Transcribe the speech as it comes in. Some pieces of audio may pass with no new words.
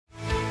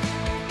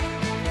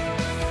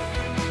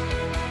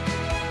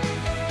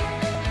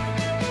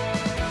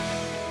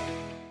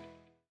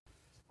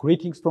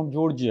Greetings from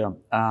Georgia.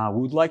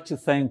 We would like to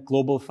thank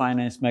Global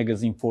Finance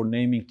Magazine for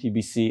naming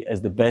TBC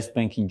as the best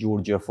bank in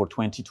Georgia for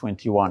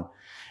 2021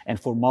 and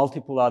for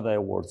multiple other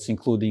awards,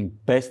 including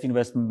Best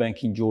Investment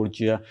Bank in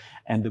Georgia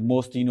and the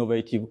Most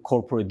Innovative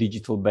Corporate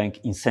Digital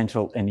Bank in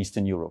Central and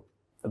Eastern Europe.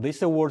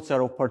 These awards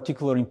are of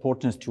particular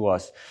importance to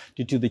us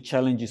due to the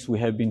challenges we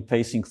have been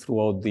facing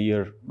throughout the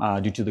year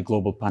due to the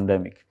global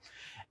pandemic.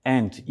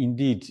 And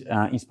indeed,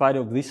 in spite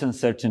of these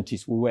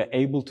uncertainties, we were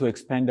able to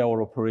expand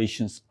our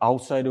operations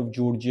outside of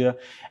Georgia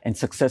and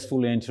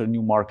successfully enter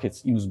new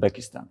markets in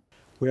Uzbekistan.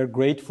 We are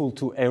grateful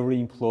to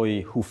every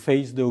employee who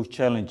faced those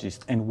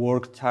challenges and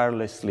worked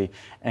tirelessly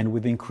and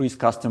with increased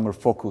customer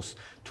focus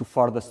to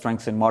further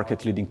strengthen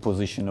market-leading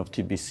position of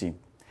TBC.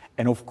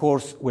 And of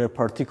course, we are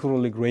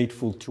particularly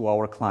grateful to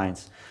our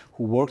clients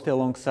who worked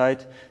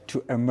alongside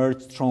to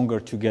emerge stronger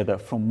together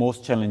from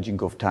most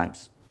challenging of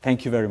times.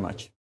 Thank you very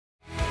much.